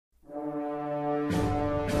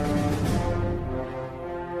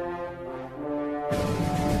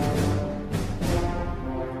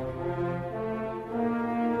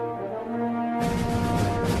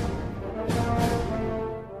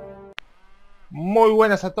Muy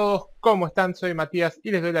buenas a todos, ¿cómo están? Soy Matías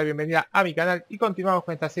y les doy la bienvenida a mi canal y continuamos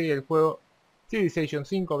con esta serie del juego Civilization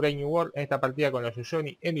 5 Brave New World, en esta partida con los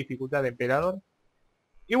Yuyoni en dificultad de emperador.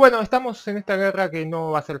 Y bueno, estamos en esta guerra que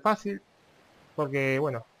no va a ser fácil, porque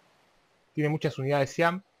bueno, tiene muchas unidades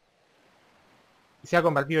Siam. Se ha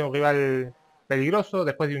convertido en un rival peligroso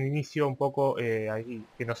después de un inicio un poco ahí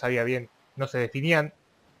que no sabía bien, no se definían,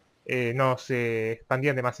 no se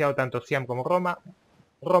expandían demasiado tanto Siam como Roma.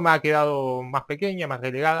 Roma ha quedado más pequeña, más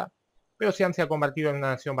relegada, pero Siam se ha convertido en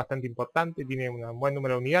una nación bastante importante, tiene un buen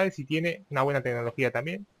número de unidades y tiene una buena tecnología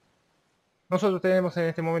también. Nosotros tenemos en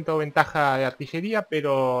este momento ventaja de artillería,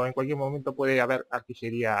 pero en cualquier momento puede haber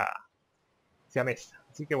artillería siamesa.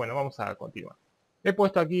 Así que bueno, vamos a continuar. He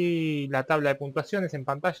puesto aquí la tabla de puntuaciones en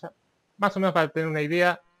pantalla, más o menos para tener una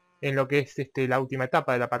idea en lo que es la última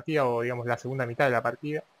etapa de la partida, o digamos la segunda mitad de la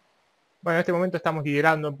partida. Bueno, en este momento estamos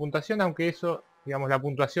liderando en puntuación, aunque eso, digamos, la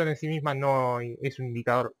puntuación en sí misma no es un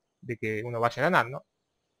indicador de que uno vaya a ganar, ¿no?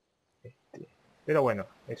 Pero bueno,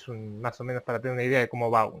 es más o menos para tener una idea de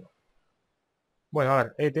cómo va uno. Bueno, a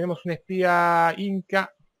ver, tenemos un espía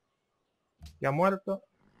inca que ha muerto.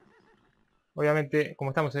 Obviamente,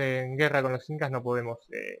 como estamos en guerra con los incas, no podemos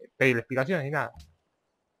pedirle explicaciones ni nada.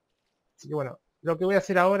 Así que bueno, lo que voy a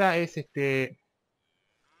hacer ahora es,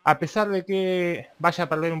 a pesar de que vaya a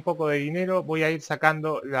perder un poco de dinero, voy a ir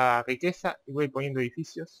sacando la riqueza y voy a ir poniendo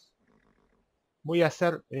edificios. Voy a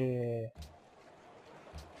hacer...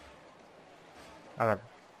 a ver.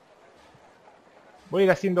 Voy a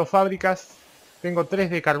ir haciendo fábricas. Tengo 3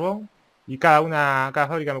 de carbón. Y cada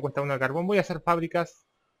fábrica me cuesta 1 de carbón. Voy a hacer fábricas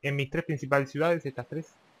en mis 3 principales ciudades. Estas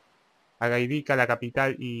 3. Agairica, la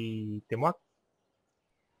capital y Temuac.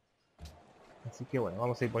 Así que bueno,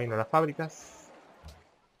 vamos a ir poniendo las fábricas.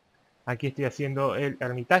 Aquí estoy haciendo el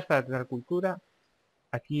Hermitage para tener cultura.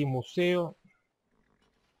 Aquí museo.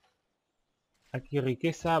 Aquí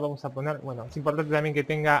riqueza. Vamos a poner... Bueno, es importante también que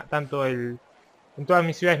tenga tanto el... En todas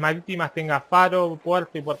mis ciudades marítimas tenga faro,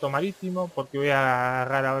 puerto y puerto marítimo, porque voy a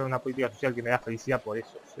agarrar ahora una política social que me da felicidad por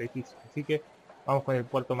esos edificios. Así que vamos con el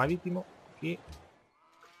puerto marítimo.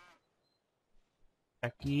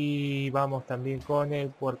 Aquí vamos también con el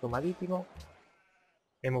puerto marítimo.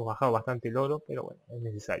 Hemos bajado bastante el oro, pero bueno, es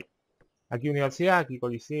necesario. Aquí universidad, aquí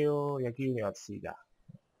coliseo y aquí universidad.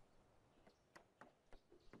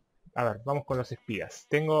 A ver, vamos con los espías.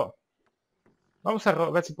 Vamos a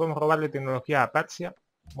ver si podemos robarle tecnología a Persia.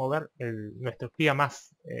 Mover nuestro espía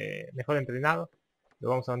más mejor entrenado. Lo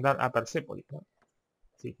vamos a mandar a Persépolis, ¿no?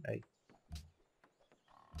 Sí, ahí.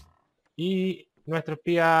 Y nuestro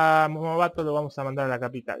espía novato lo vamos a mandar a la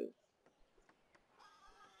capital.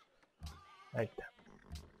 Ahí está.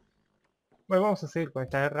 Bueno, vamos a seguir con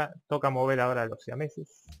esta guerra. Toca mover ahora a los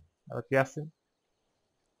siameses. A ver qué hacen.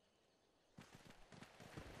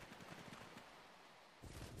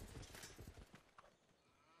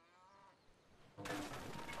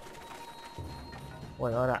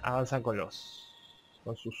 Bueno, ahora avanzan con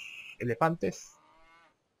sus elefantes.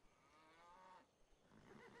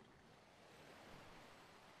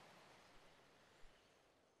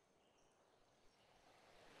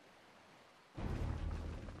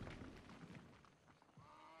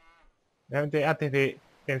 Realmente antes de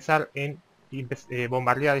pensar en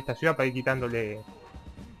bombardear esta ciudad para ir quitándole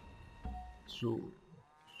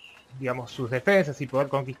digamos, sus defensas y poder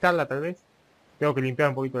conquistarla tal vez, tengo que limpiar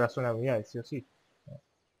un poquito la zona de unidades, sí o sí.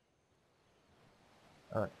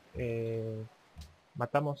 A ver,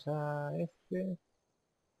 matamos a este.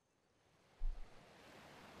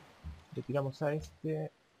 Le tiramos a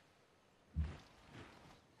este.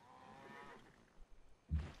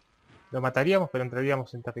 Lo mataríamos, pero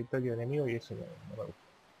entraríamos en territorio enemigo y eso no me gusta.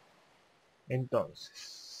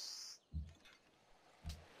 Entonces...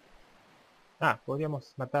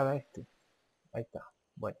 podríamos matar a este. Ahí está.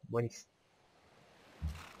 Bueno, buenísimo.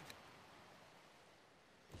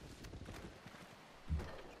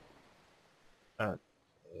 A ver,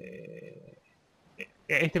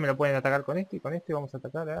 este me lo pueden atacar con este y con este vamos a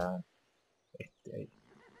atacar a este ahí.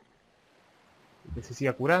 Que se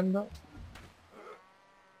siga curando.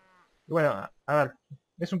 Y bueno, a ver,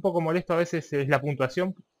 es un poco molesto a veces la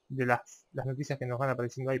puntuación de las noticias que nos van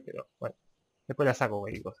apareciendo ahí, pero bueno, después la saco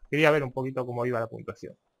cualquier cosa. Quería ver un poquito cómo iba la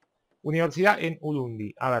puntuación. Universidad en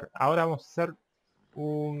Urundi. A ver, ahora vamos a hacer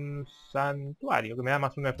un santuario que me da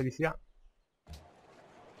más una de felicidad.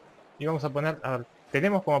 Y vamos a poner, a ver,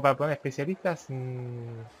 tenemos como para poner especialistas.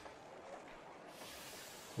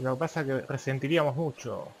 Lo que pasa es que resentiríamos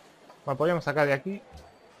mucho. Bueno, podríamos sacar de aquí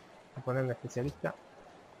y poner un especialista.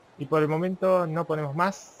 Y por el momento no ponemos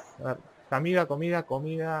más. A ver,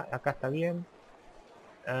 comida. Acá está bien.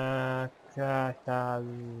 Acá está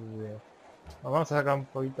bien. Vamos a sacar un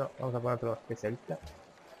poquito, vamos a poner otro especialista.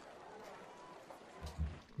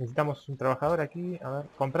 Necesitamos un trabajador aquí, a ver,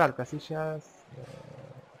 comprar casillas.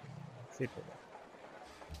 Sí, pero...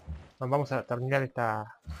 Bueno, vamos a terminar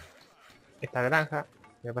esta granja,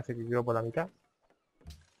 me parece que quedó por la mitad.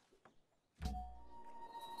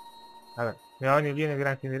 A ver, me va a venir bien el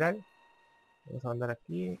gran general. Vamos a mandar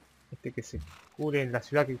aquí. Este que se cure en la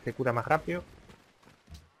ciudad, que se cura más rápido.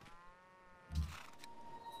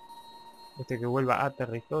 Este que vuelva a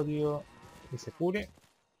territorio y se cure.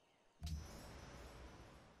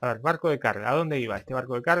 A ver, barco de carga. ¿A dónde iba? Este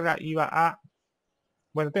barco de carga iba a...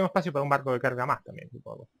 Bueno, tengo espacio para un barco de carga más también,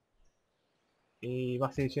 supongo. Y va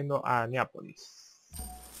a seguir yendo a Neápolis.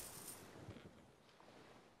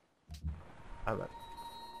 A ver.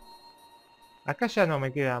 Acá ya no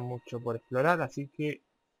me queda mucho por explorar, así que...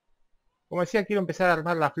 Como decía, quiero empezar a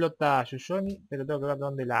armar la flota Yoyoni, pero tengo que ver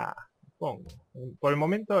dónde la pongo. Por el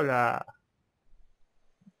momento la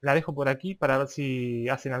dejo por aquí para ver si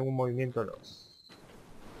hacen algún movimiento los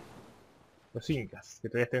incas. Que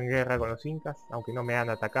todavía estoy en guerra con los incas, aunque no me han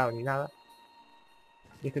atacado ni nada.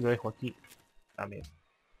 Y este lo dejo aquí también.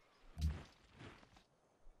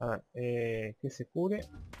 A ver, que se cure.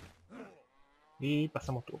 Y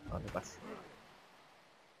pasamos tú, a donde pase.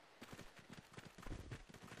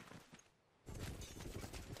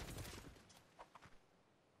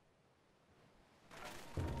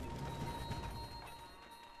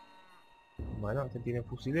 Bueno, se tienen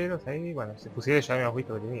fusileros ahí. Bueno, ese fusileros ya habíamos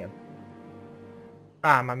visto que tenían.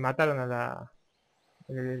 Ah, mataron a la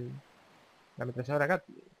ametralladora acá.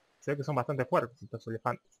 Se ve que son bastante fuertes estos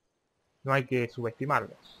elefantes. No hay que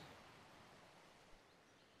subestimarlos.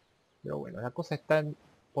 Pero bueno, la cosa está en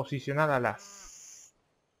posicionar a las...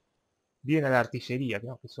 bien a la artillería,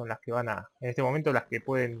 ¿no? Que son las que van a... en este momento las que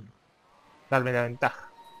pueden darme la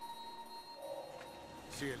ventaja.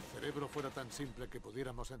 Si el cerebro fuera tan simple que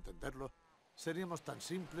pudiéramos entenderlo, seríamos tan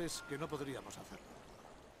simples que no podríamos hacerlo.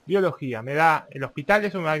 Biología, me da... el hospital,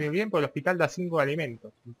 eso me va a ir bien, porque el hospital da 5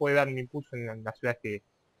 alimentos. Me puede dar un impulso en las ciudades que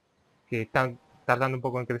están tardando un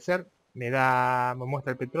poco en crecer. Me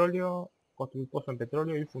muestra el petróleo, construir pozo en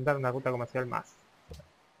petróleo y fundar una ruta comercial más.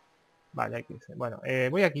 Vale, hay que ser. Bueno,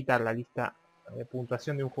 voy a quitar la lista de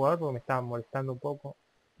puntuación de un jugador porque me estaba molestando un poco.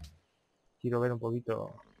 Quiero ver un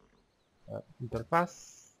poquito... a ver,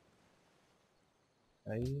 interfaz.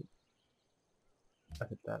 Ahí.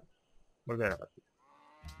 Aceptar. Volver a la partida.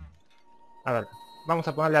 A ver, vamos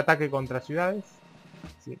a ponerle ataque contra ciudades.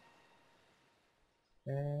 Sí.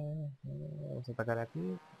 Vamos a atacar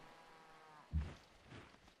aquí.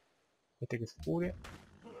 Este que se cure.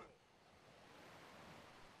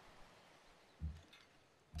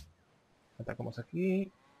 Atacamos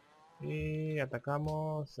aquí. Y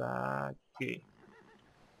atacamos aquí.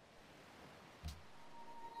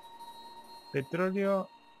 Petróleo.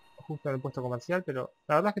 Justo en el puesto comercial, pero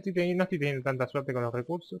la verdad es que no estoy teniendo tanta suerte con los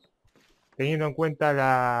recursos. Teniendo en cuenta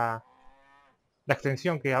la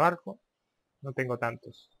extensión que abarco, no tengo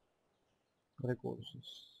tantos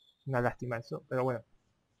recursos. Una lástima eso, pero bueno.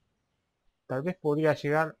 Tal vez podría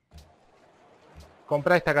llegar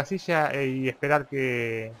comprar esta casilla y esperar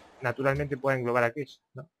que naturalmente pueda englobar aquella,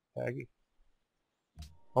 ¿no? Aquí.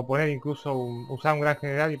 O poner incluso usar un gran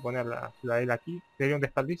general y poner la ciudadela aquí. Sería un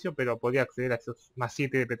desperdicio, pero podría acceder a esos más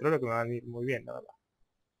 7 de petróleo que me van a ir muy bien, la verdad.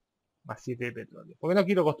 Más 7 de petróleo. Porque no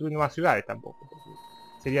quiero construir nuevas ciudades tampoco.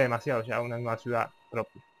 Sería demasiado ya una nueva ciudad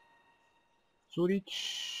propia.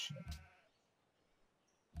 Zurich.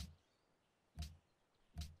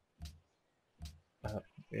 A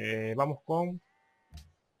ver, vamos con...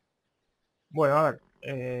 Bueno, a ver.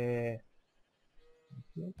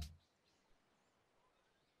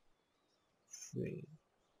 Sí.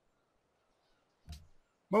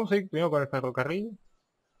 Vamos a ir primero con el ferrocarril.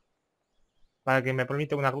 Para que me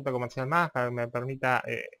permita una ruta comercial más. Para que me permita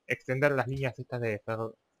extender las líneas estas de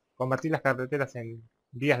ferrocarril. Convertir las carreteras en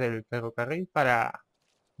vías del ferrocarril para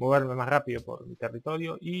moverme más rápido por mi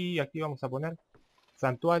territorio. Y aquí vamos a poner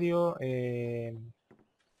santuario.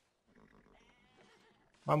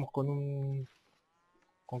 Vamos con un...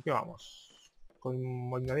 ¿Con qué vamos? Con un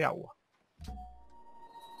molino de agua.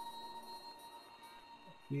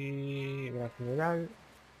 Y gran general.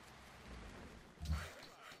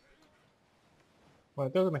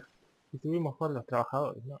 Bueno, tengo que distribuir mejor los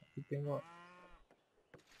trabajadores, ¿no? Aquí tengo...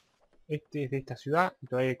 Este es de esta ciudad, y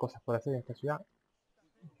todavía hay cosas por hacer en esta ciudad.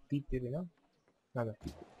 Títere, ¿no? No, no es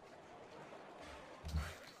títere.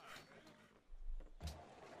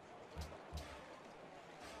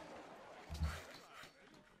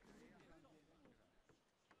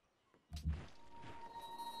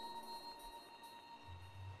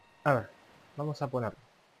 A ver, vamos a poner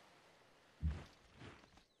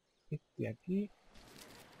Este aquí.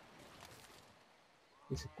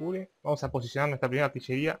 Que se cure. Vamos a posicionar nuestra primera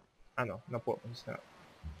artillería. Ah, no, no puedo posicionar.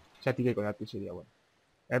 Ya tiré con la artillería, bueno.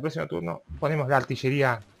 En el próximo turno ponemos la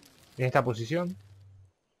artillería en esta posición.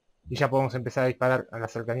 Y ya podemos empezar a disparar a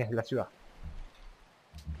las cercanías de la ciudad.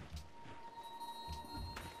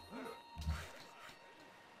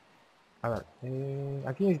 A ver,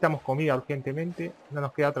 aquí necesitamos comida urgentemente. No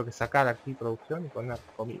nos queda otro que sacar aquí producción y poner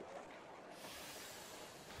comida.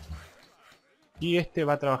 Y este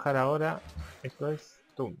va a trabajar ahora. Esto es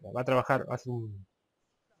tundra. Va a trabajar, va a hacer un...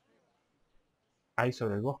 ahí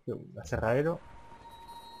sobre el bosque, un aserradero.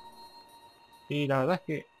 Y la verdad es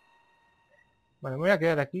que... bueno, me voy a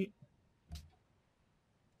quedar aquí.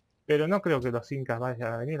 Pero no creo que los incas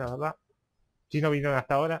vayan a venir, la verdad. Si no vinieron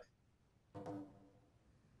hasta ahora.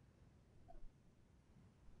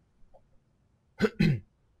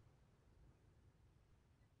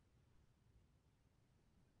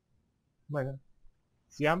 Bueno,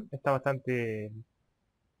 Siam está bastante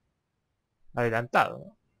adelantado,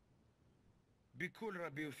 ¿no? بكل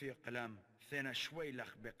ربي في قلم ثنا شوي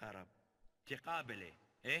لخ بقرب تقابله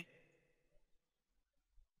ايه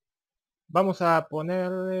Vamos a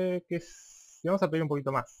ponerle que... vamos a pedir un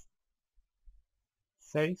poquito más.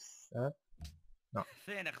 6. A ver. No.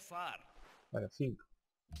 ثنا خسار Bueno, 5.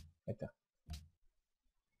 Ahí está.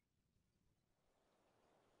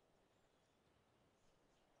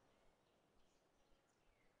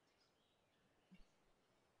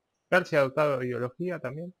 Persia ha adoptado ideología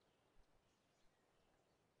también.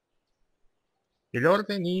 El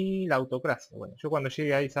orden y la autocracia. Bueno, yo cuando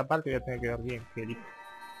llegue a esa parte voy a tener que ver bien qué elijo.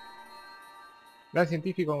 Gran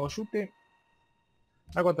científico en Goyute.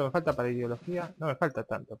 ¿A cuánto me falta para ideología? No me falta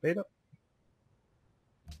tanto, pero...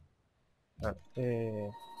 a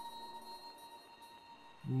ver,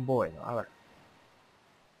 bueno, a ver.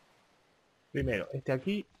 Primero, este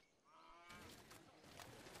aquí.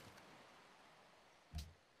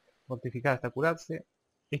 Fortificar hasta curarse.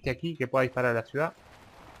 Este aquí que pueda disparar a la ciudad.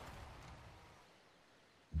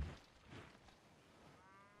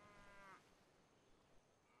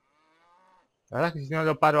 La verdad es que si no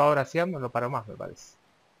lo paro ahora no lo paro más, me parece.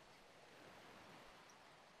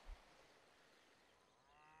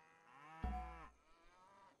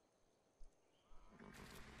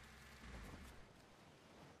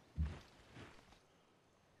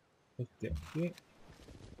 Este aquí.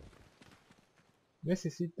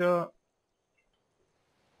 Necesito...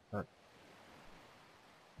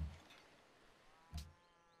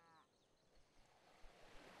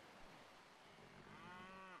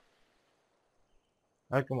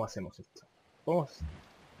 a ver cómo hacemos esto. Vamos a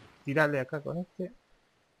tirarle acá con este.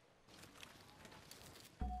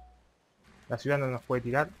 La ciudad no nos puede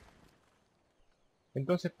tirar.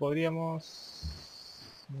 Entonces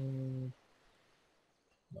podríamos... no,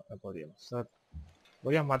 no podríamos.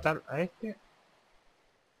 Podríamos matar a este.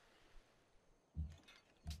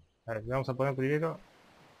 A ver, le vamos a poner primero.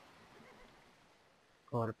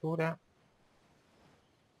 Cobertura.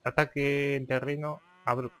 Ataque en terreno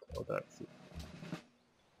abrupto. Otra vez, sí.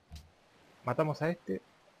 Matamos a este.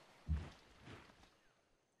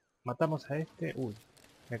 Matamos a este. Uy,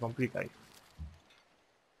 me complica ahí.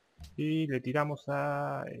 Y le tiramos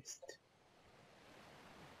a este.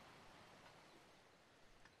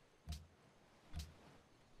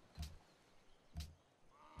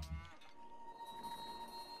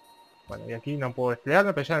 Bueno, y aquí no puedo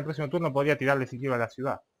desplegarlo, pero ya en el próximo turno podría tirarle siquiera a la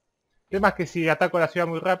ciudad. El tema es que si ataco a la ciudad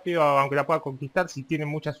muy rápido, aunque la pueda conquistar, si tiene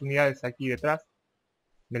muchas unidades aquí detrás,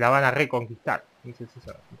 me la van a reconquistar. Entonces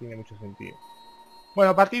eso no tiene mucho sentido.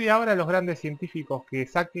 Bueno, a partir de ahora los grandes científicos que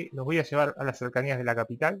saque los voy a llevar a las cercanías de la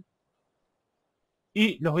capital.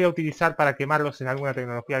 Y los voy a utilizar para quemarlos en alguna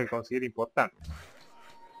tecnología que considere importante.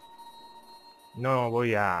 No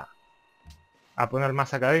voy a poner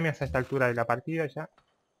más academias a esta altura de la partida ya.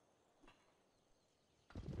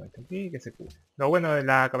 Aquí, que se cubre. Lo bueno de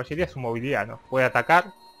la caballería es su movilidad, ¿no? Puede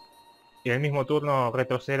atacar y en el mismo turno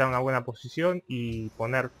retroceder a una buena posición y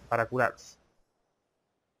poner para curarse.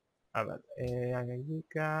 A ver,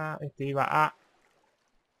 este iba a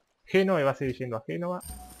Génova y va a seguir yendo a Génova.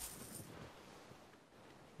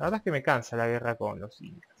 La verdad es que me cansa la guerra con los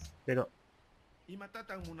incas, pero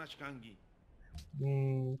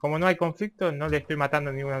como no hay conflicto, no le estoy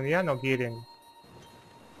matando ninguna unidad, no quieren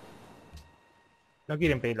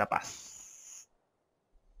pedir la paz.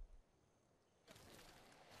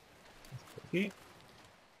 Aquí.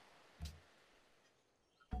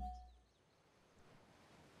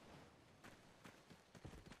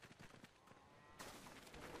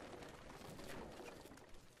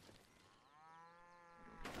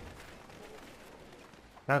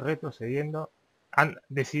 Está retrocediendo.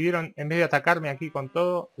 decidieron, en vez de atacarme aquí con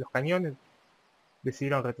todos los cañones,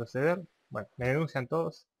 decidieron retroceder. Bueno, me denuncian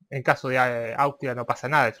todos. En caso de Austria no pasa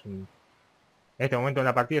nada, en este momento en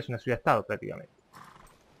la partida es una ciudad-estado prácticamente.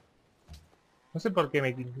 No sé por qué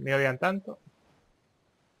me odian tanto.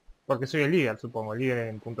 Porque soy el líder, supongo, el líder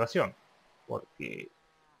en puntuación. Porque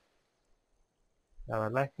la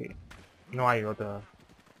verdad es que no hay otra.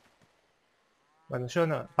 Bueno, yo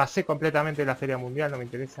no pasé completamente la feria mundial, no me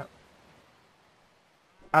interesa.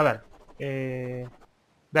 A ver,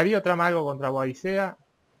 Darío trama algo contra Boadicea.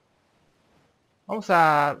 Vamos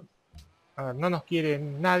a ver, no nos quiere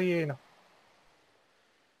nadie. No.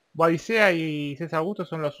 Boadicea y César Augusto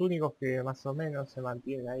son los únicos que más o menos se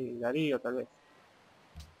mantienen ahí. Darío tal vez.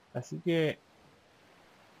 Así que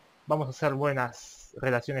vamos a hacer buenas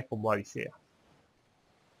relaciones con Boadicea.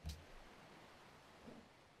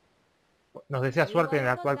 Nos desea suerte en el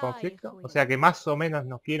actual conflicto. O sea que más o menos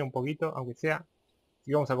nos quiere un poquito, aunque sea.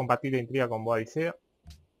 Si vamos a compartir la intriga con Boadicea.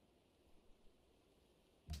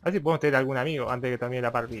 A ver si podemos tener algún amigo antes de que termine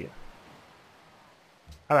la partida.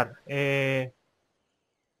 A ver,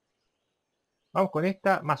 vamos con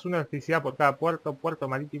esta, más 1 de electricidad por cada puerto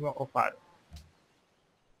marítimo o faro.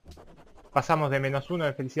 Pasamos de -1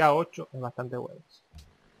 de felicidad a 8, es bastante bueno.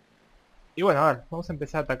 Y bueno, a ver, vamos a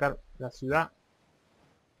empezar a atacar la ciudad.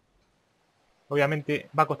 Obviamente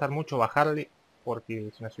va a costar mucho bajarle, porque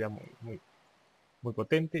es una ciudad muy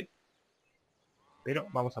potente. Pero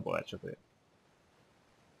vamos a poder, yo creo.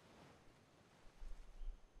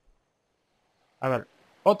 A ver,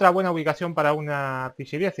 otra buena ubicación para una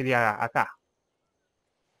artillería sería acá.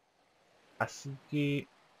 Así que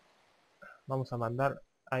vamos a mandar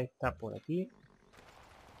a esta por aquí.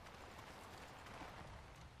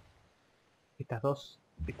 Estas dos,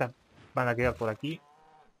 estas van a quedar por aquí.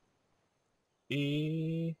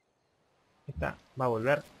 Y esta va a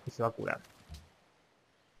volver y se va a curar.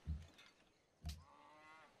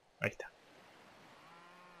 Ahí está.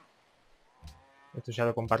 Esto ya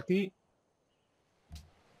lo compartí.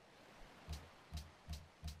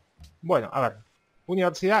 Bueno, a ver.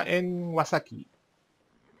 Universidad en Wasaki.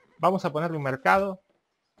 Vamos a ponerle un mercado.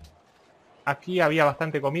 Aquí había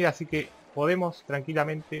bastante comida, así que podemos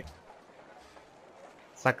tranquilamente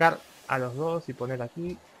sacar a los dos y poner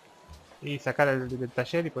aquí. Y sacar el del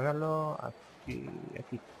taller y ponerlo aquí.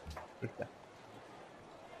 Aquí. Ahí está.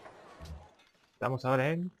 Estamos ahora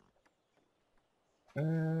en...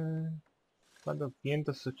 ¿cuánto?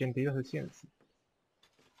 582 de ciencia.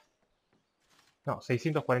 No,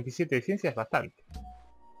 647 de ciencia es bastante.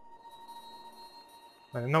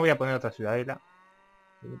 Bueno, no voy a poner otra ciudadela.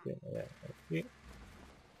 Y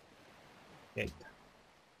ahí está.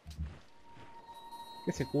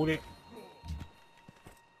 Que se cure.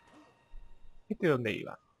 ¿Este dónde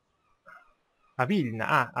iba? A Vilna.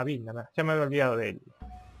 Ah, a Vilna. Ya me había olvidado de él.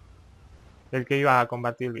 Del que iba a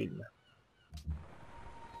combatir Vilna.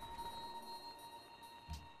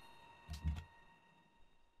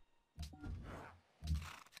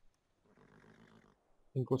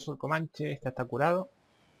 Incluso el Comanche. Este está curado.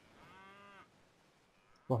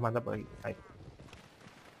 Vos manda por aquí. Ahí está.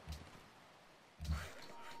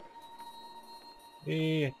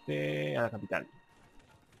 Y este a la capital.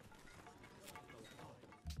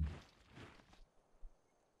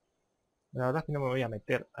 La verdad es que no me voy a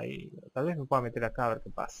meter ahí. Tal vez me pueda meter acá a ver qué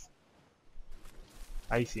pasa.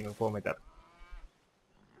 Ahí sí me puedo meter.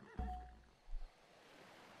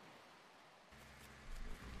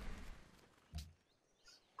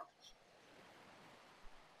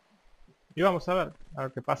 Y vamos a ver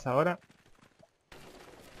qué pasa ahora.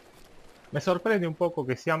 Me sorprende un poco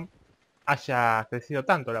que Siam haya crecido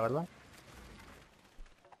tanto, la verdad.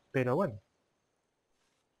 Pero bueno.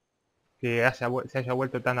 Que se haya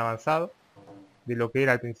vuelto tan avanzado de lo que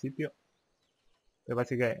era al principio. Me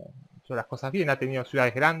parece que ha hecho las cosas bien. Ha tenido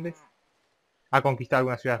ciudades grandes. Ha conquistado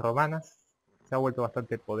algunas ciudades romanas. Se ha vuelto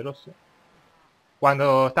bastante poderoso.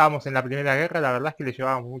 Cuando estábamos en la primera guerra, la verdad es que le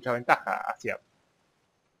llevábamos mucha ventaja a Siam.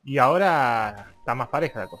 Y ahora está más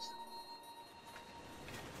pareja la cosa.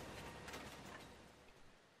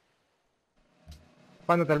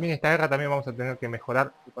 Cuando termine esta guerra también vamos a tener que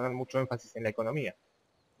mejorar y poner mucho énfasis en la economía.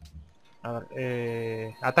 A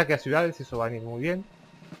ver, ataque a ciudades, eso va a venir muy bien.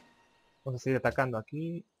 Vamos a seguir atacando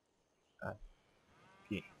aquí.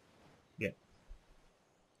 Aquí. Bien.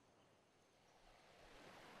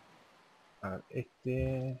 A ver,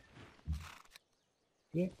 este...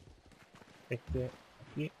 aquí. Este...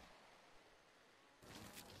 aquí.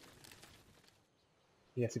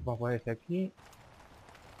 Y así podemos poner este aquí.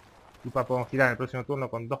 Y podemos girar en el próximo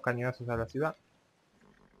turno con 2 cañonazos a la ciudad.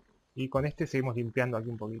 Y con este seguimos limpiando aquí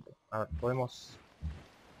un poquito. A ver, podemos...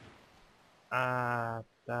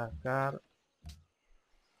 Atacar.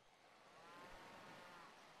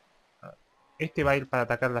 Este va a ir para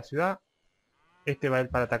atacar la ciudad. Este va a ir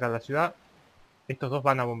para atacar la ciudad. Estos dos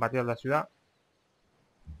van a bombardear la ciudad.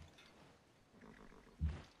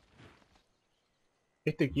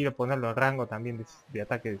 Este quiero ponerlo en rango también de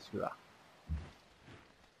ataque de ciudad.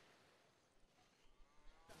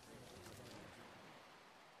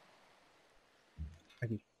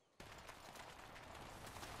 Aquí.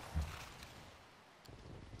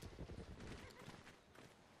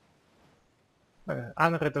 Bueno,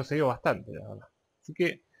 han retrocedido bastante, la verdad. Así que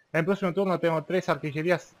en el próximo turno tengo 3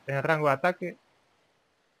 artillerías en rango de ataque.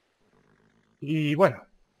 Y bueno,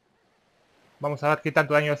 vamos a ver qué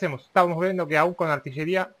tanto daño hacemos. Estamos viendo que aún con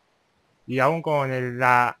artillería y aún con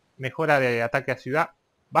la mejora de ataque a ciudad,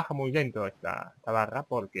 baja muy lento esta barra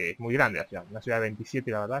porque es muy grande la ciudad. Una ciudad de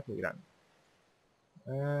 27, la verdad, es muy grande.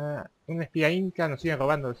 Un espía inca, nos siguen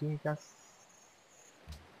robando los incas.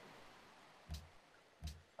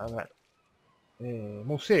 A ver.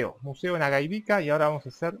 Museo en Agaidica y ahora vamos a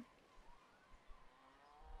hacer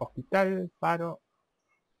hospital, faro.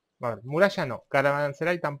 A ver, muralla no,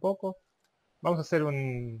 caravanserai tampoco. Vamos a hacer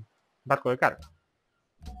un barco de carga.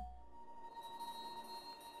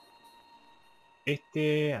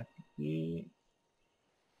 Este, aquí,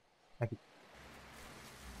 aquí.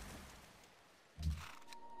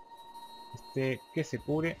 Este que se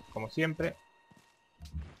cubre, como siempre.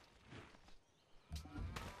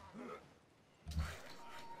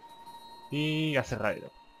 Y aserradero.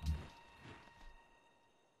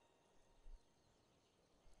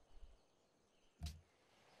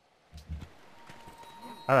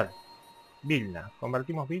 A ver, Vilna.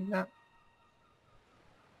 Convertimos Vilna.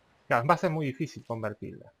 Claro, va a ser muy difícil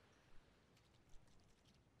convertirla.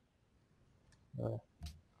 A ver.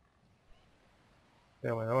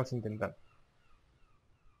 Pero bueno, vamos a intentar.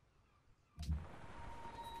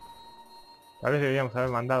 Tal vez deberíamos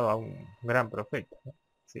haber mandado a un gran profeta, ¿no?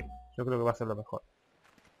 Sí, yo creo que va a ser lo mejor.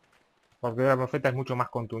 Porque el gran profeta es mucho más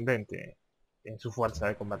contundente en su fuerza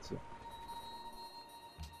de conversión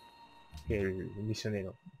que el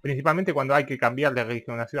misionero. Principalmente cuando hay que cambiar de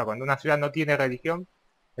religión a una ciudad. Cuando una ciudad no tiene religión,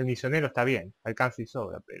 el misionero está bien, alcanza y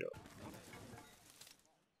sobra, pero...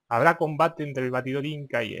 ¿Habrá combate entre el batidor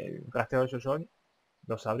inca y el rastreador Yoyon?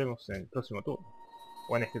 Lo sabremos en el próximo turno.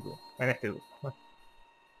 O en este turno. En este turno.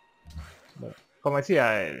 Bueno, como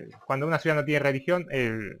decía, cuando una ciudad no tiene religión,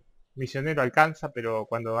 el misionero alcanza, pero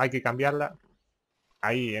cuando hay que cambiarla,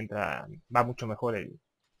 ahí entra, va mucho mejor el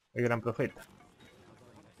gran profeta.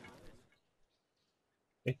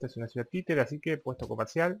 Esta es una ciudad títere, así que puesto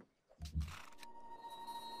comercial.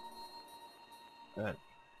 A ver,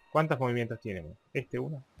 ¿cuántos movimientos tienen? Este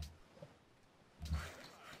uno.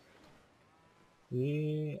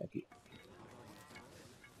 Y aquí.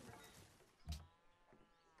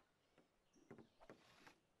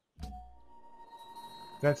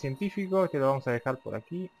 Plan científico, este lo vamos a dejar por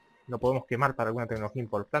aquí. Lo podemos quemar para alguna tecnología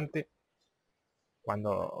importante.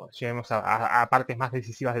 Cuando lleguemos a partes más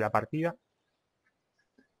decisivas de la partida.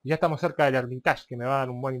 Ya estamos cerca del Hermitage, que me va a dar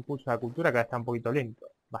un buen impulso a la cultura, que ahora está un poquito lento.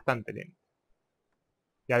 Bastante lento.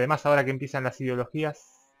 Y además ahora que empiezan las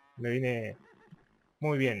ideologías, me viene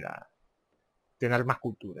muy bien tener más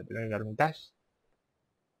cultura, tener el Hermitage.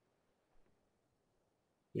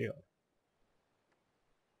 Digo,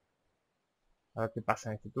 a ver qué pasa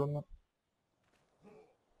en este turno.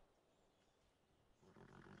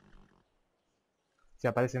 Si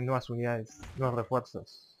aparecen nuevas unidades, nuevos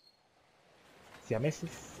refuerzos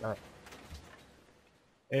siameses. A ver.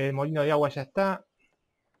 El molino de agua ya está.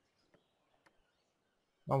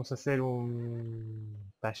 Vamos a hacer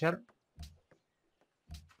un taller.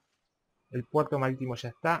 El puerto marítimo ya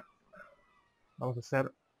está. Vamos a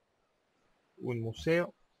hacer un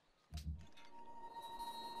museo.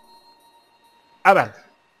 A ver,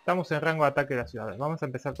 estamos en rango de ataque de la ciudad. Vamos a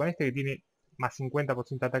empezar con este que tiene más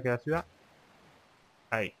 50% de ataque de la ciudad.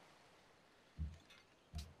 Ahí.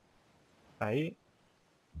 Ahí.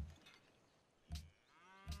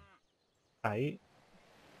 Ahí.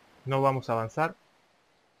 No vamos a avanzar.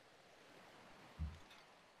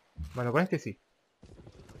 Bueno, con este sí.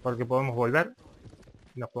 Porque podemos volver.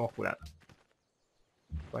 Y nos podemos curar.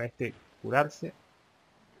 Con este curarse.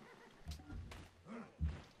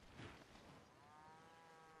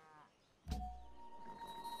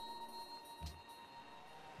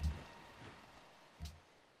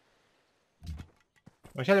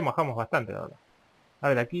 Bueno, ya le mojamos bastante, la verdad. A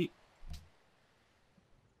ver, aquí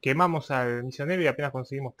quemamos al misionero y apenas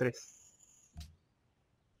conseguimos 3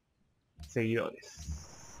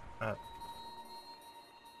 seguidores. A ver.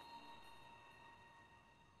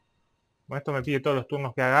 Bueno, esto me pide todos los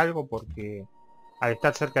turnos que haga algo porque al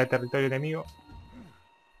estar cerca del territorio enemigo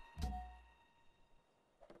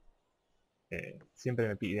siempre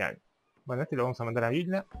me pide algo. Bueno, este lo vamos a mandar a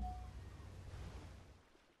isla.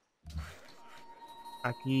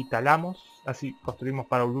 Aquí talamos, así construimos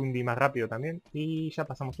para Urundi más rápido también. Y ya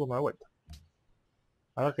pasamos turno de vuelta.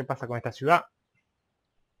 A ver qué pasa con esta ciudad.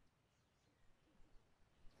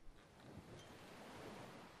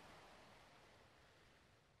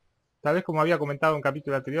 Tal vez como había comentado en un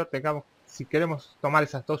capítulo anterior, tengamos, si queremos tomar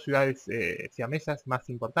esas dos ciudades siamesas más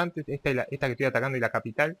importantes, esta que estoy atacando y la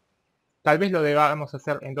capital, tal vez lo debamos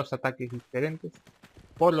hacer en dos ataques diferentes,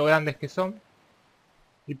 por lo grandes que son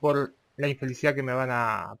y por la infelicidad que me van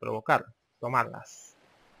a provocar tomarlas.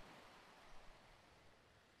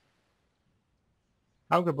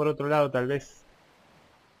 Aunque por otro lado tal vez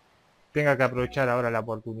tenga que aprovechar ahora la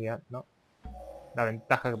oportunidad, ¿no? La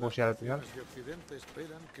ventaja que puedo llegar a tener De Occidente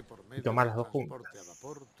esperan que por y medio tomar del las dos transporte juntas. a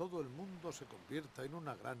vapor todo el mundo se convierta en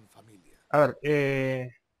una gran familia. A ver,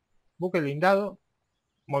 buque blindado,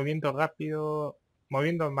 movimiento rápido,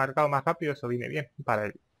 movimiento marcado más rápido, eso viene bien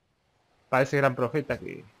para ese gran profeta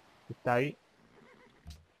que está ahí,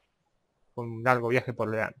 con un largo viaje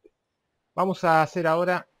por delante. Vamos a hacer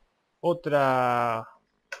ahora otra...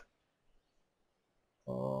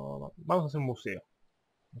 vamos a hacer un museo.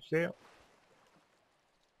 Museo.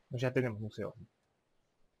 Ya tenemos museo.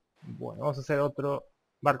 Bueno, vamos a hacer otro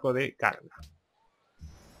barco de carga.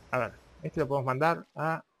 A ver, este lo podemos mandar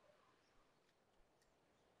a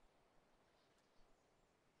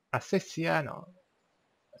Cecia, no.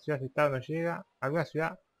 La ciudad de estado no llega. Alguna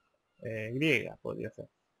ciudad griega podría ser.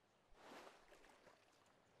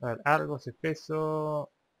 A ver, Argos,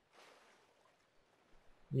 Espeso,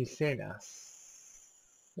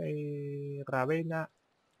 Micenas, Ravenna.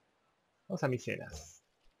 Vamos a Micenas.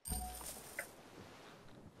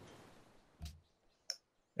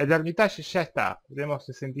 El Hermitage ya está. Tenemos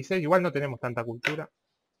 66. Igual no tenemos tanta cultura.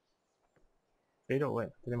 Pero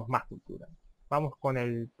bueno, tenemos más cultura. Vamos con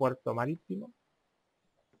el puerto marítimo.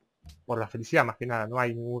 Por la felicidad más que nada. No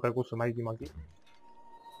hay ningún recurso marítimo aquí.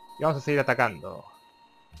 Y vamos a seguir atacando.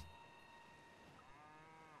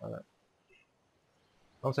 A ver.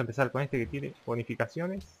 Vamos a empezar con este que tiene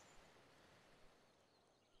bonificaciones.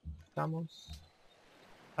 Estamos.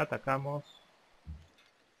 Atacamos.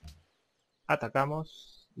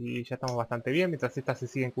 Atacamos. Y ya estamos bastante bien. Mientras estas se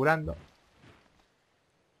siguen curando.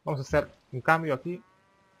 Vamos a hacer un cambio aquí.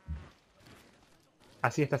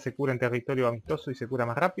 Así esta se cura en territorio amistoso y se cura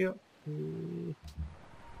más rápido. Y...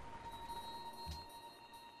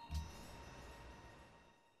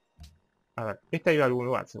 a ver, esta iba a algún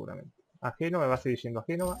lugar seguramente. A Génova, me va a seguir yendo a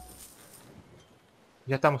Génova.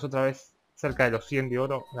 Ya estamos otra vez cerca de los 100 de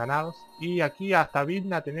oro ganados. Y aquí hasta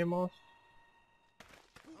Vilna tenemos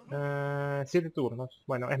 7 turnos.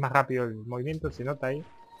 Bueno, es más rápido el movimiento, se nota ahí.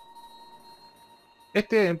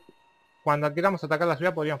 Este, cuando queramos atacar la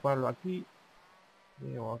ciudad, podríamos ponerlo aquí.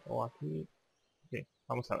 O aquí. Sí,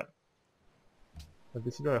 vamos a ver. Al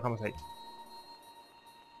principio lo dejamos ahí.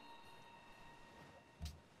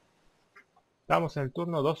 Estamos en el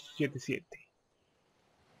turno 277.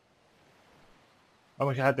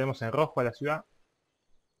 Vamos, ya la tenemos en rojo a la ciudad.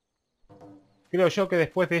 Creo yo que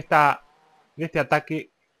después de este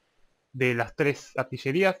ataque de las 3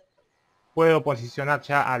 artillerías, puedo posicionar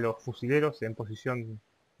ya a los fusileros en posición,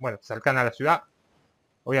 bueno, cercana a la ciudad.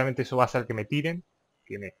 Obviamente eso va a hacer que me tiren,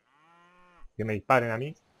 que me disparen a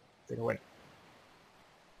mí, pero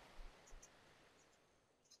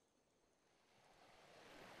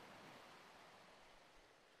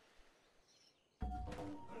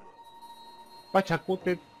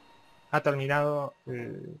ha terminado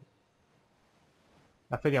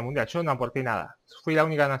la feria mundial. Yo no aporté nada. Fui la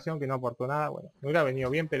única nación que no aportó nada. Bueno, me hubiera venido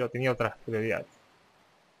bien, pero tenía otras prioridades.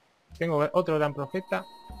 Tengo otro gran profeta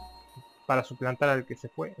para suplantar al que se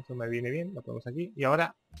fue. Eso me viene bien, lo ponemos aquí. Y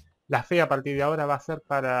ahora, la fe a partir de ahora va a ser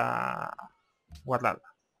para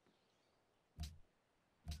guardarla.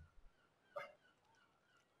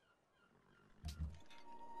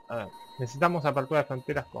 A ver, necesitamos apertura de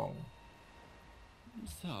fronteras con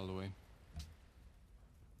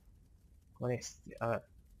este. A ver.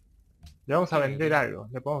 Le vamos a vender algo.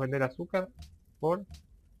 Le podemos vender azúcar por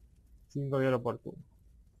 5 de oro por turno.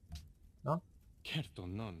 ¿No?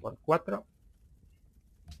 Por 4.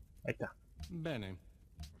 Ahí está.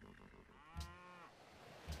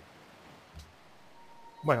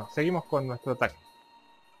 Bueno, seguimos con nuestro ataque.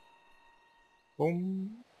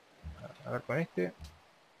 Pum. A ver con este.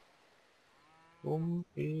 Pum.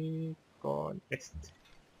 Y con este.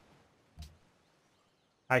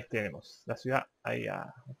 Ahí tenemos la ciudad ahí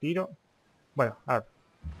a tiro. Bueno, a ver.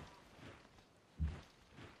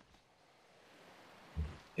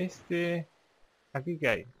 Aquí que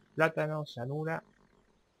hay. Plátano, llanura.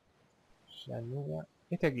 Llanura.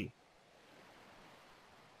 Aquí.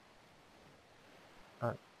 A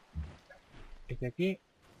ver. Aquí.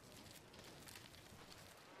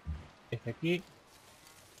 Aquí.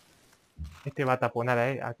 Va a taponar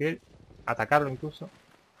a aquel. Atacarlo incluso.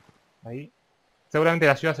 Ahí. Seguramente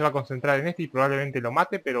la ciudad se va a concentrar en y probablemente lo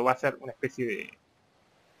mate, pero va a ser una especie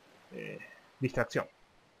de distracción.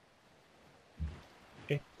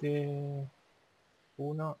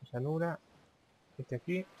 Uno, llanura.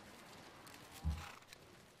 Aquí.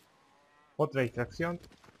 Otra distracción.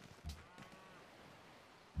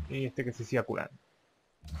 Y que se siga curando.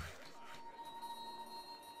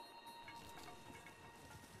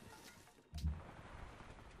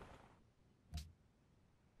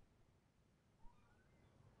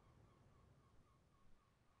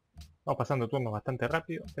 Vamos pasando turnos bastante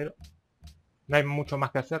rápido, pero no hay mucho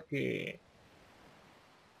más que hacer que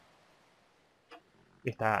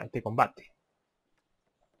este combate.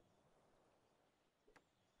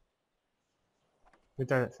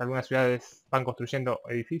 Mientras algunas ciudades van construyendo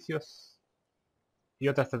edificios y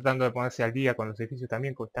otras tratando de ponerse al día con los edificios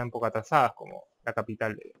también, que están un poco atrasadas, como la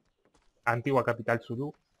capital, antigua capital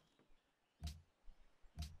Zulu.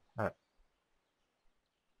 A ver.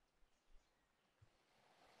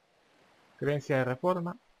 Creencia de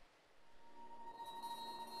reforma.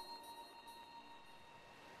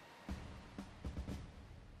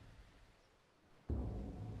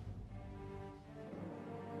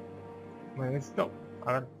 Bueno, necesito...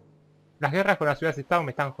 A ver. Las guerras con las ciudades-estado me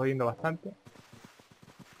están jodiendo bastante.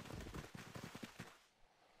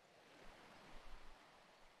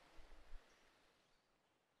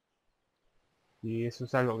 Y eso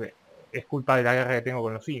es algo que es culpa de la guerra que tengo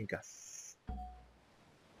con los incas.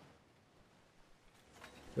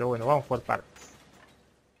 Pero bueno, vamos por partes.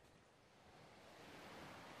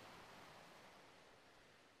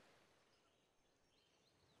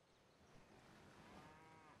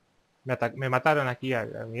 Me mataron aquí a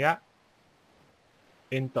la unidad.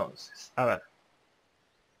 Entonces, a ver.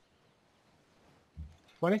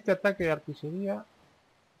 Con este ataque de artillería,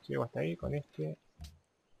 llego hasta ahí, con este.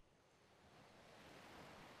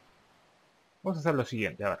 Vamos a hacer lo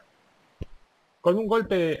siguiente, a ver. Con un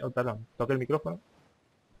golpe de... Oh, perdón, toqué el micrófono.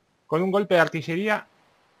 Con un golpe de artillería,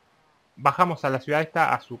 bajamos a la ciudad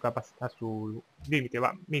esta a su límite,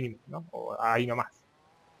 mínimo, ¿no? O ahí nomás.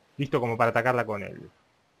 Listo como para atacarla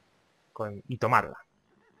y tomarla.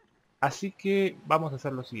 Así que vamos a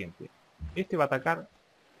hacer lo siguiente. Va a atacar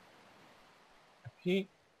aquí.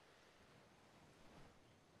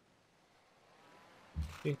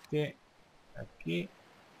 Aquí.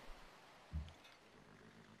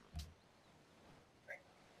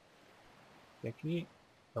 Y aquí.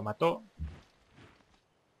 Lo mató.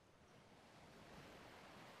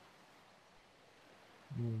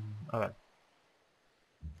 A ver.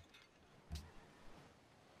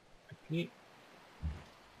 Aquí.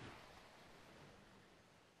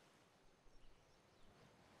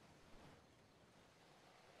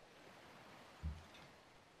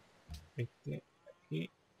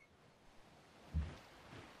 Aquí.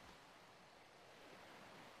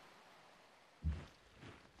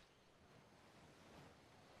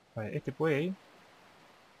 A ver, puede ir.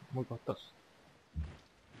 Muy costoso.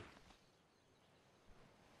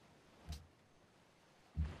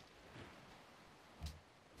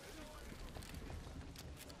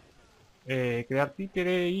 Crear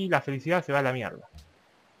títere y la felicidad se va a la mierda.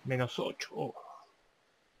 Menos 8. Oh.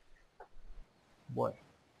 Bueno.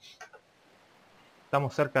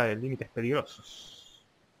 Estamos cerca de límites peligrosos.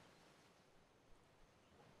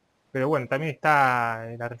 Pero bueno, también está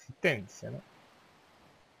la resistencia, ¿no?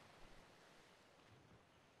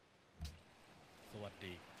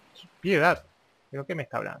 Piedad. ¿Pero qué me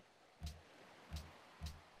está hablando?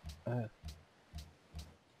 A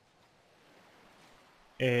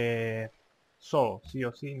ver. Zoo, sí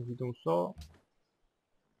o sí, necesito un zoo.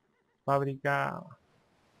 Fábrica.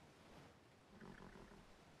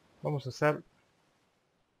 Vamos a hacer...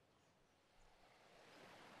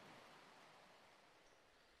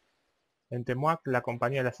 En Temuac, la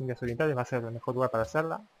compañía de las Indias Orientales va a ser el mejor lugar para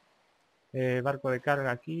hacerla. Barco de carga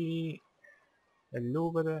aquí. El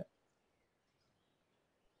Louvre.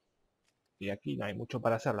 Y aquí no hay mucho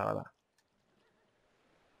para hacer, la verdad.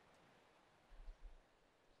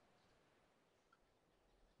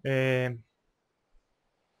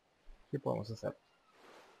 ¿Qué podemos hacer?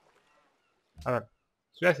 A ver.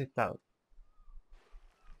 Ciudades-estado.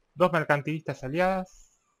 Dos mercantilistas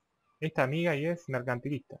aliadas. Esta amiga y es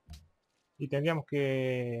mercantilista. Y tendríamos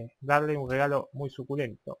que darle un regalo muy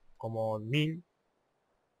suculento. Como 1000.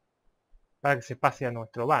 para que se pase a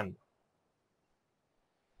nuestro bando.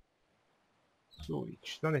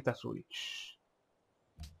 Zurich, ¿dónde está Zurich?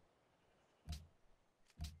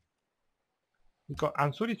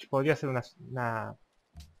 Zurich podría ser una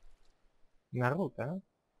ruta, ¿no?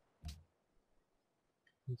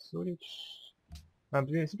 Zurich. Bueno,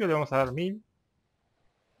 en principio le vamos a dar 1000.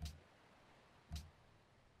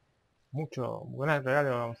 Mucho, buen regalo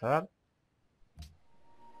le vamos a dar.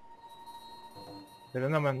 Pero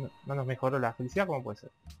no nos mejoró la felicidad, ¿cómo puede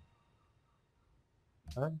ser?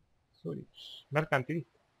 A ver, Zurich.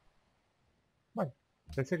 Mercantilista. Bueno,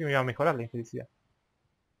 pensé que me iba a mejorar la infelicidad.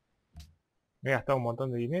 Me he gastado un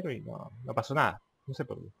montón de dinero y no pasó nada. No sé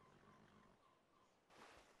por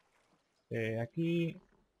qué. Aquí...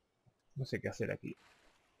 No sé qué hacer aquí.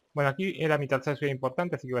 Bueno, aquí era mi tercera ciudad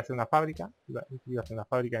importante, así que voy a hacer una fábrica. Iba a hacer una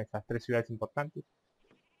fábrica en estas 3 ciudades importantes.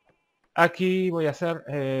 Aquí voy a hacer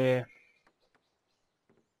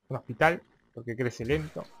un hospital, porque crece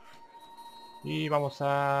lento. Y vamos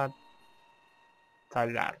a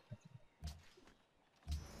talar.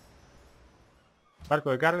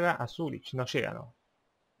 Barco de carga a Zurich. No llega, ¿no?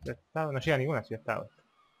 No llega a ninguna ciudad-estado.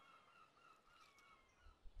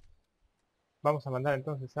 Vamos a mandar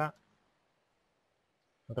entonces a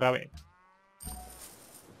Ravenna.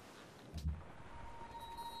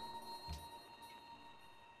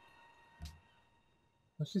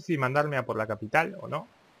 No sé si mandarme a por la capital o no.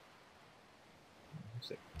 No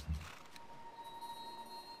sé.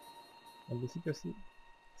 En principio sí.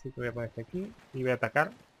 Así que voy a poner este aquí. Y voy a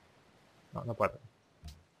atacar. No puedo.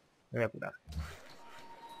 Me voy a curar.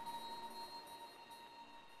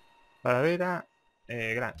 Paradera.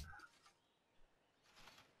 Granja.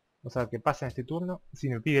 Vamos a ver qué pasa en este turno. Si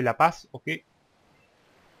me pide la paz o qué.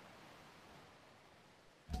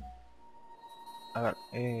 A ver.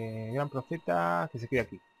 Gran profeta. Que se quede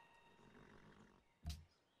aquí.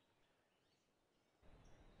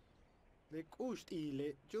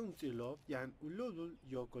 Nekush'ile Junsilov yan uludul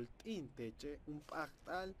yokoltin teche un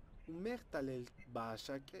pactal un mechtalel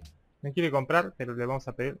bashake. Me quiere comprar, pero le vamos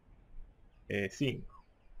a pedir 5.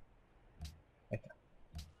 Ahí está.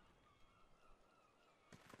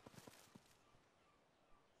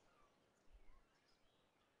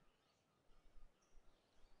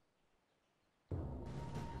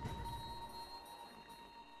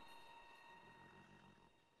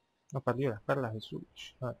 No perdió las perlas de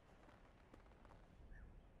Zurich. A ver.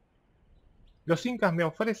 Los incas me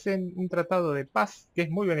ofrecen un tratado de paz que es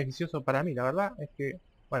muy beneficioso para mí. La verdad es que,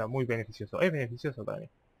 bueno, muy beneficioso. Es beneficioso para mí.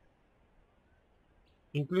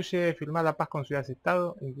 Incluye firmar la paz con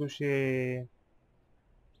ciudades-estado. Incluye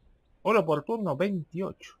oro por turno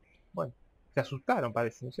 28. Bueno, se asustaron,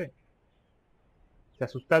 parece, no sé. Se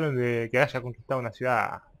asustaron de que haya conquistado una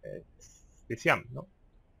ciudad de Siam, ¿no?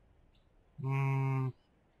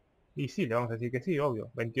 Y sí, le vamos a decir que sí,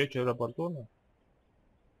 obvio. 28 de oro por turno.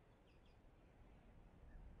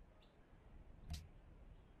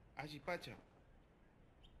 Allí pacha.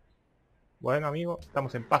 Bueno, amigo,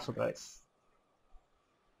 estamos en paz otra vez.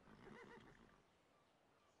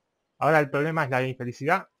 Ahora el problema es la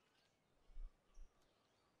infelicidad.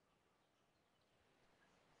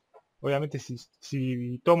 Obviamente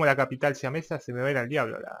si tomo la capital siamesa se me va a ir al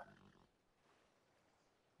diablo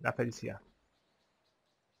la felicidad.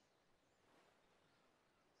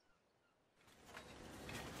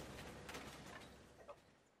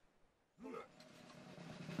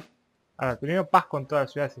 A ver, primero paz con todas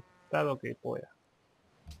las ciudades-estado que pueda.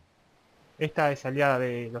 Esta es aliada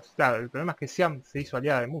de los... Claro, el problema es que Siam se hizo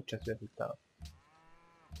aliada de muchas ciudades-estado.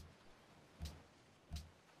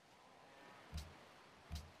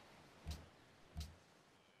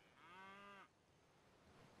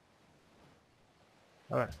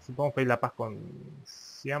 A ver, si podemos pedir la paz con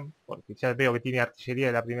Siam, porque ya veo que tiene artillería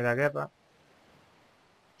de la Primera Guerra.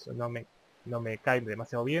 Eso no me cae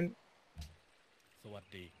demasiado bien. สวัส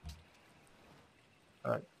ดี A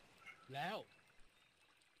ver, แล้ว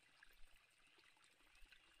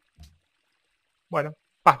bueno,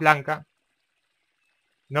 paz blanca.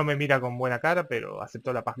 No me mira con buena cara, pero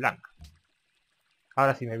aceptó la paz blanca.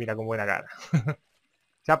 Ahora sí me mira con buena cara.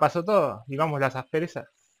 Ya pasó todo, y vamos las asperezas.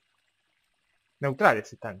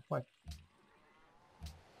 Neutrales están, bueno.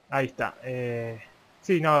 Ahí está.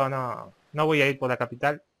 Sí, no voy a ir por la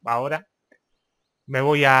capital ahora. Me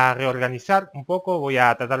voy a reorganizar un poco, voy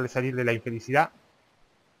a tratar de salir de la infelicidad.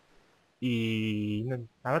 Y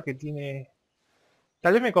a ver qué tiene...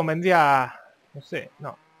 Tal vez me convendría, no sé,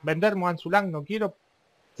 no. Vender Moanzulán no quiero.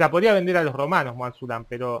 O sea, podría vender a los romanos Moanzulán,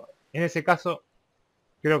 pero en ese caso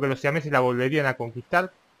creo que los siameses la volverían a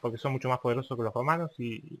conquistar, porque son mucho más poderosos que los romanos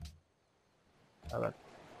y... A ver.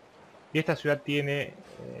 Y esta ciudad tiene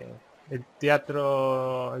el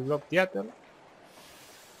teatro, el Globe Theater.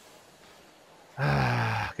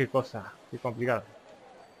 Ah, qué cosa, qué complicado.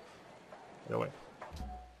 Pero bueno.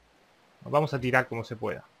 Nos vamos a tirar como se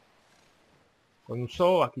pueda. Con un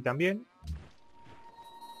zoo aquí también.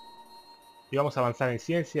 Y vamos a avanzar en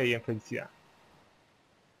ciencia y en felicidad.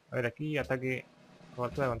 A ver aquí, ataque,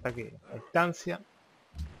 cobertura con ataque a distancia.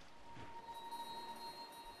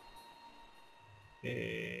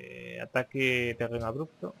 Ataque terreno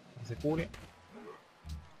abrupto, que se cubre.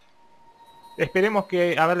 Esperemos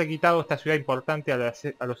que haberle quitado esta ciudad importante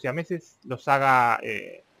a los siameses los haga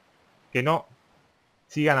que no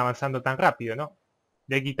sigan avanzando tan rápido, ¿no?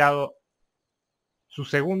 Le he quitado su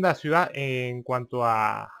segunda ciudad en cuanto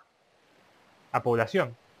a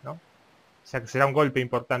población, ¿no? O sea que será un golpe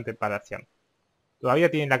importante para Siam.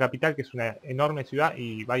 Todavía tienen la capital, que es una enorme ciudad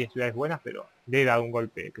y varias ciudades buenas, pero le he dado un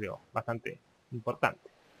golpe, creo, bastante importante.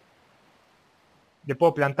 Le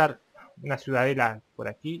puedo plantar una ciudadela por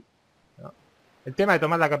aquí, ¿no? El tema de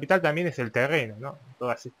tomar la capital también es el terreno, ¿no?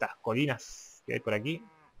 Todas estas colinas que hay por aquí.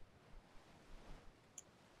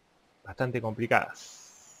 Bastante complicadas.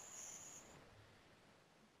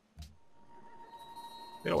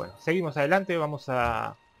 Pero bueno, seguimos adelante, vamos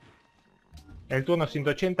a... En el turno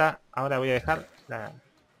 180, ahora voy a dejar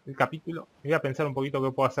el capítulo. Me voy a pensar un poquito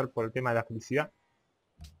qué puedo hacer por el tema de la felicidad.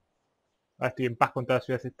 Ahora estoy en paz con todas las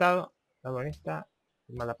ciudades-estado. Hago en esta.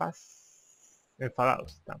 Firmar la paz.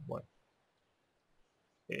 Enfadados están, bueno.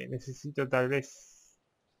 Necesito tal vez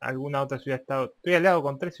alguna otra ciudad-estado. Estoy aliado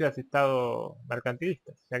con 3 ciudades-estado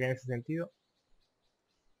mercantilistas. O sea que en ese sentido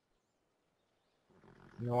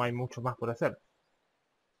no hay mucho más por hacer.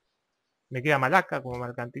 Me queda Malaca como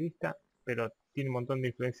mercantilista, pero tiene un montón de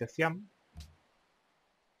influencia Siam.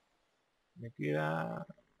 Me queda...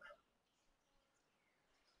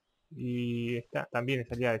 Y esta también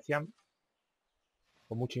es aliada de Siam,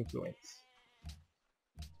 con mucha influencia.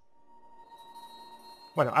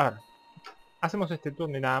 Bueno, a ver. Hacemos este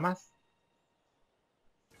turno y nada más.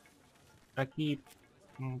 Aquí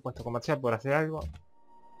un puesto comercial por hacer algo.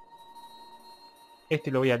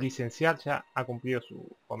 Este lo voy a licenciar, ya ha cumplido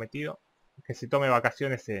su cometido. Que se tome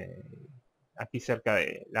vacaciones aquí cerca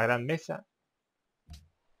de la gran mesa.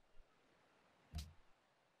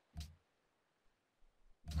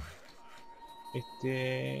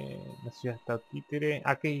 La ciudad está títere.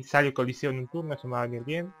 Aquí sale el coliseo en un turno, eso me va a venir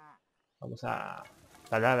bien. Vamos a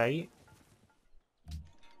talar ahí.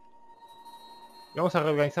 Y vamos a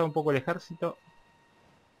reorganizar un poco el ejército.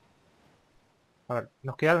 A ver,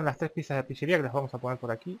 nos quedaron las 3 piezas de artillería que las vamos a poner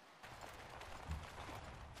por aquí.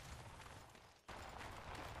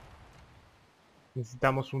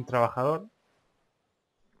 Necesitamos un trabajador.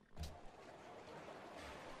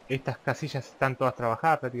 Estas casillas están todas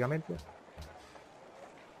trabajadas prácticamente.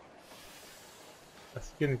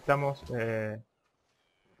 Así que necesitamos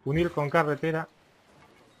unir con carretera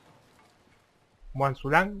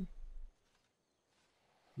Muanzulán.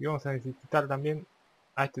 Y vamos a necesitar también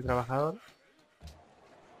a este trabajador,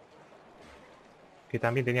 que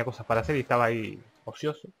también tenía cosas para hacer y estaba ahí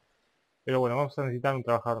ocioso. Pero bueno, vamos a necesitar un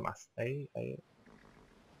trabajador más. Ahí.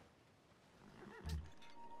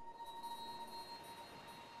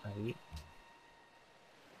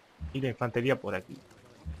 Y la infantería por aquí.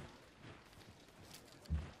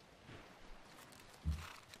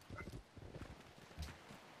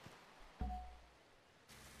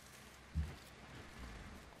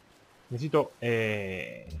 Necesito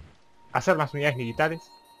hacer más unidades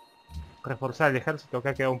militares. Reforzar el ejército, que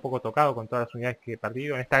ha quedado un poco tocado con todas las unidades que he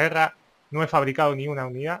perdido. En esta guerra no he fabricado ni una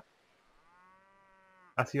unidad.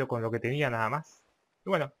 Ha sido con lo que tenía nada más. Y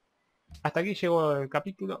bueno, hasta aquí llegó el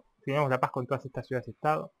capítulo. Tenemos la paz con todas estas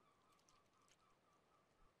ciudades-estado.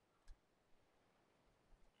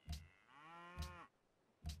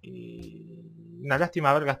 Y una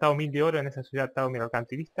lástima haber gastado 1000 de oro en esa ciudad-estado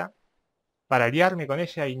mercantilista para aliarme con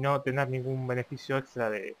ella y no tener ningún beneficio extra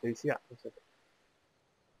de felicidad.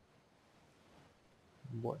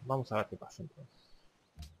 Bueno, vamos a ver qué pasa entonces.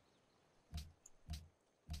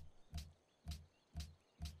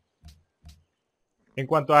 En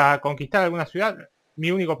cuanto a conquistar alguna ciudad,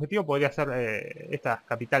 mi único objetivo podría ser esta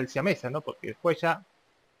capital siamesa, ¿no? Porque después ya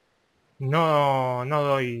no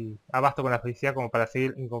doy abasto con la felicidad como para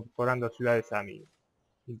seguir incorporando ciudades a mi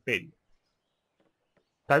imperio.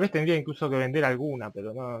 Tal vez tendría incluso que vender alguna,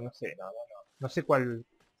 pero no sé, no sé cuál.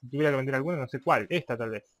 Si tuviera que vender alguna, no sé cuál. Esta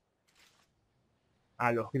tal vez.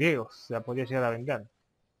 A los griegos se la podría llegar a vender.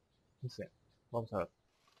 No sé, vamos a ver.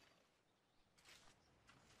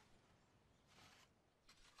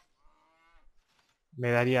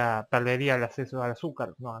 Perdería el acceso al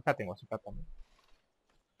azúcar. No, acá tengo azúcar también.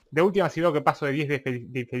 De última, si veo que paso de 10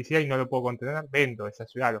 de felicidad y no lo puedo contener, vendo esa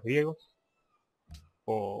ciudad a los griegos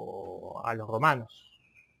o a los romanos.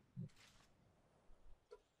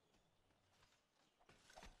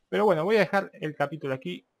 Pero bueno, voy a dejar el capítulo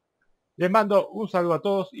aquí. Les mando un saludo a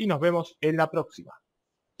todos y nos vemos en la próxima.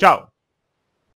 ¡Chao!